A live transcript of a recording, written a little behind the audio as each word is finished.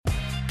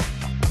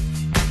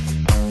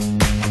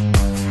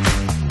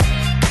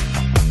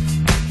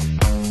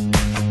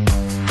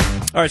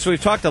All right, so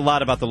we've talked a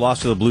lot about the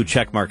loss of the blue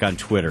check mark on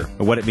Twitter.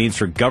 And what it means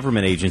for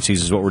government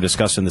agencies is what we're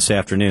discussing this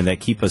afternoon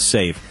that keep us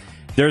safe.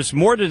 There's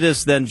more to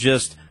this than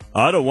just,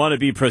 I don't want to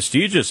be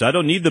prestigious. I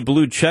don't need the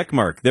blue check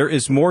mark. There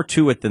is more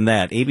to it than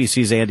that.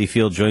 ABC's Andy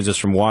Field joins us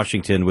from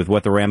Washington with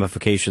what the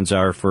ramifications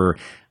are for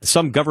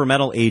some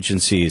governmental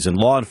agencies and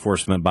law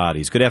enforcement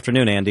bodies. Good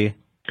afternoon, Andy.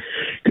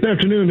 Good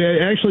afternoon.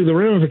 Actually, the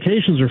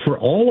ramifications are for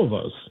all of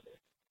us.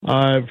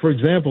 For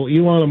example,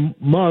 Elon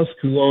Musk,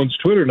 who owns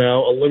Twitter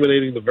now,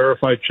 eliminating the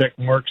verified check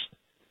marks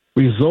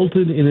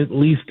resulted in at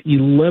least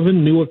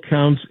 11 new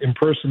accounts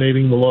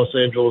impersonating the Los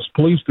Angeles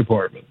Police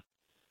Department.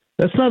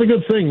 That's not a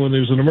good thing when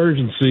there's an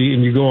emergency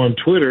and you go on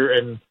Twitter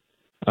and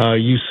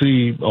you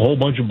see a whole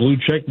bunch of blue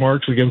check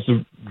marks against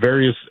the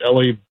various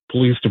LA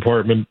Police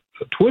Department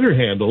Twitter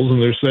handles,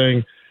 and they're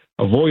saying,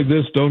 avoid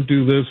this, don't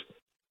do this.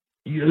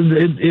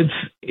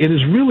 It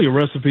is really a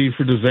recipe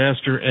for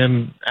disaster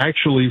and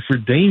actually for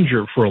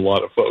danger for a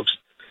lot of folks.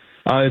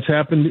 It's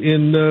happened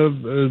in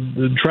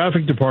the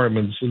traffic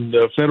departments, in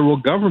the federal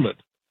government,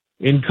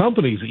 in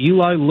companies.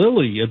 Eli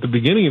Lilly, at the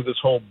beginning of this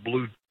whole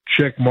blue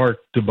check mark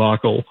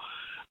debacle,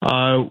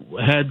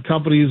 had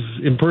companies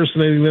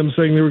impersonating them,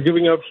 saying they were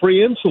giving out free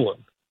insulin.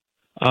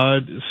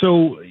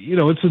 So,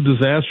 it's a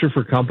disaster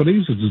for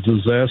companies. It's a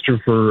disaster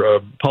for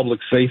public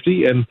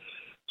safety. And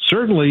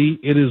certainly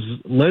it has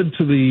led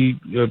to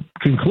the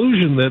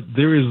conclusion that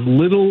there is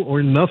little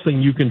or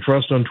nothing you can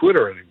trust on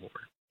Twitter anymore.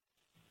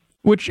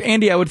 Which,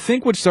 Andy, I would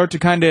think would start to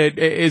kind of,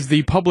 as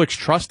the public's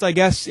trust, I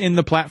guess, in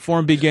the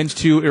platform begins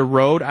to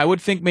erode, I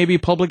would think maybe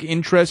public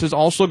interest is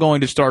also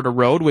going to start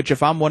erode, which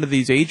if I'm one of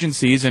these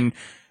agencies and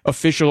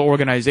official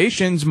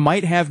organizations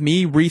might have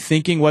me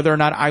rethinking whether or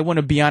not I want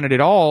to be on it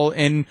at all,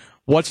 and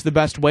what's the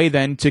best way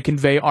then to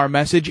convey our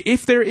message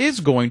if there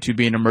is going to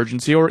be an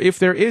emergency or if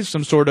there is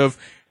some sort of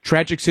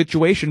tragic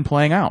situation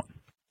playing out.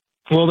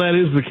 Well, that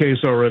is the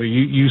case already.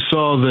 You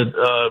saw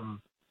that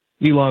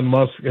Elon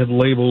Musk had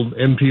labeled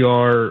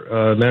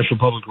NPR, National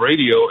Public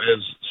Radio, as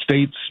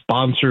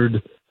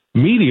state-sponsored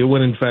media,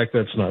 when in fact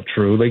that's not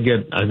true. They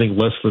get, I think,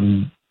 less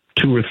than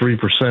 2 or 3%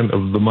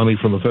 of the money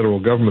from the federal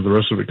government. The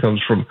rest of it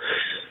comes from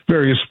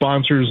various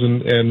sponsors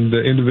and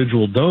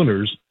individual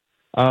donors.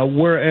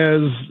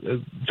 Whereas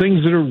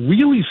things that are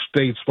really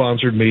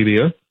state-sponsored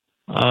media,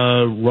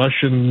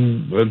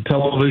 Russian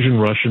television,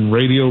 Russian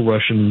radio,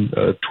 Russian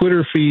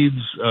Twitter feeds,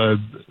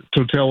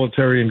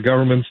 totalitarian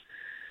governments,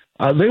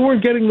 they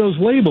weren't getting those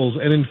labels.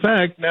 And in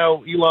fact,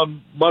 now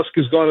Elon Musk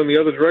has gone in the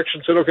other direction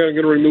and said, okay, I'm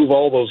going to remove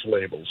all those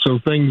labels. So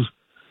things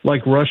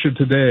like Russia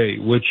Today,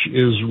 which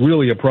is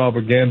really a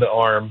propaganda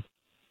arm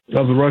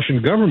of the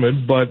Russian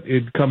government, but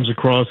it comes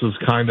across as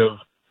kind of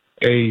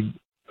a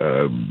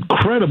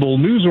credible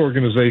news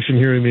organization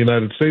here in the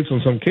United States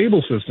on some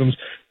cable systems.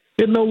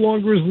 It no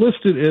longer is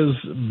listed as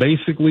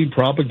basically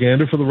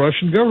propaganda for the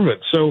Russian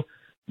government. So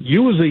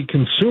you as a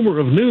consumer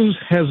of news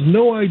has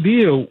no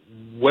idea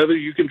whether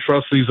you can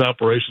trust these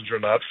operations or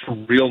not for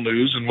real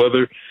news and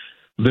whether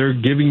they're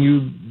giving you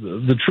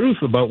the truth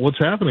about what's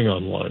happening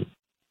online.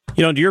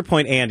 To your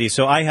point, Andy,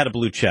 so I had a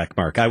blue check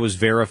mark. I was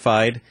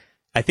verified.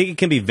 I think it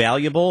can be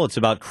valuable. It's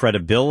about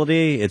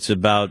credibility. It's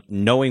about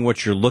knowing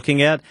what you're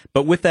looking at.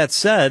 But with that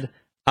said,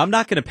 I'm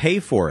not going to pay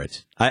for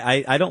it.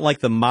 I don't like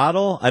the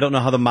model. I don't know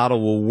how the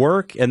model will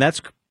work. And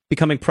that's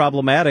becoming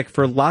problematic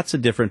for lots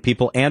of different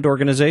people and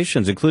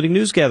organizations, including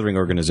news gathering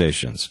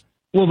organizations.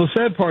 Well, the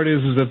sad part is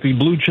that the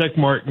blue check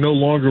mark no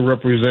longer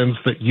represents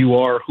that you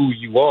are who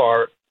you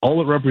are.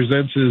 All it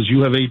represents is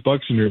you have $8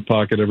 in your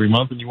pocket every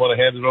month and you want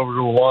to hand it over to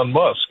Elon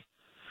Musk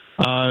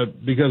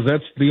because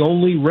that's the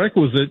only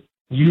requisite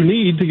you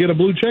need to get a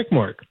blue check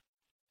mark.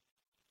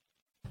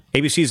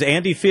 ABC's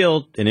Andy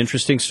Field, an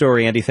interesting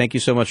story. Andy, thank you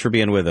so much for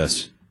being with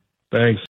us. Thanks.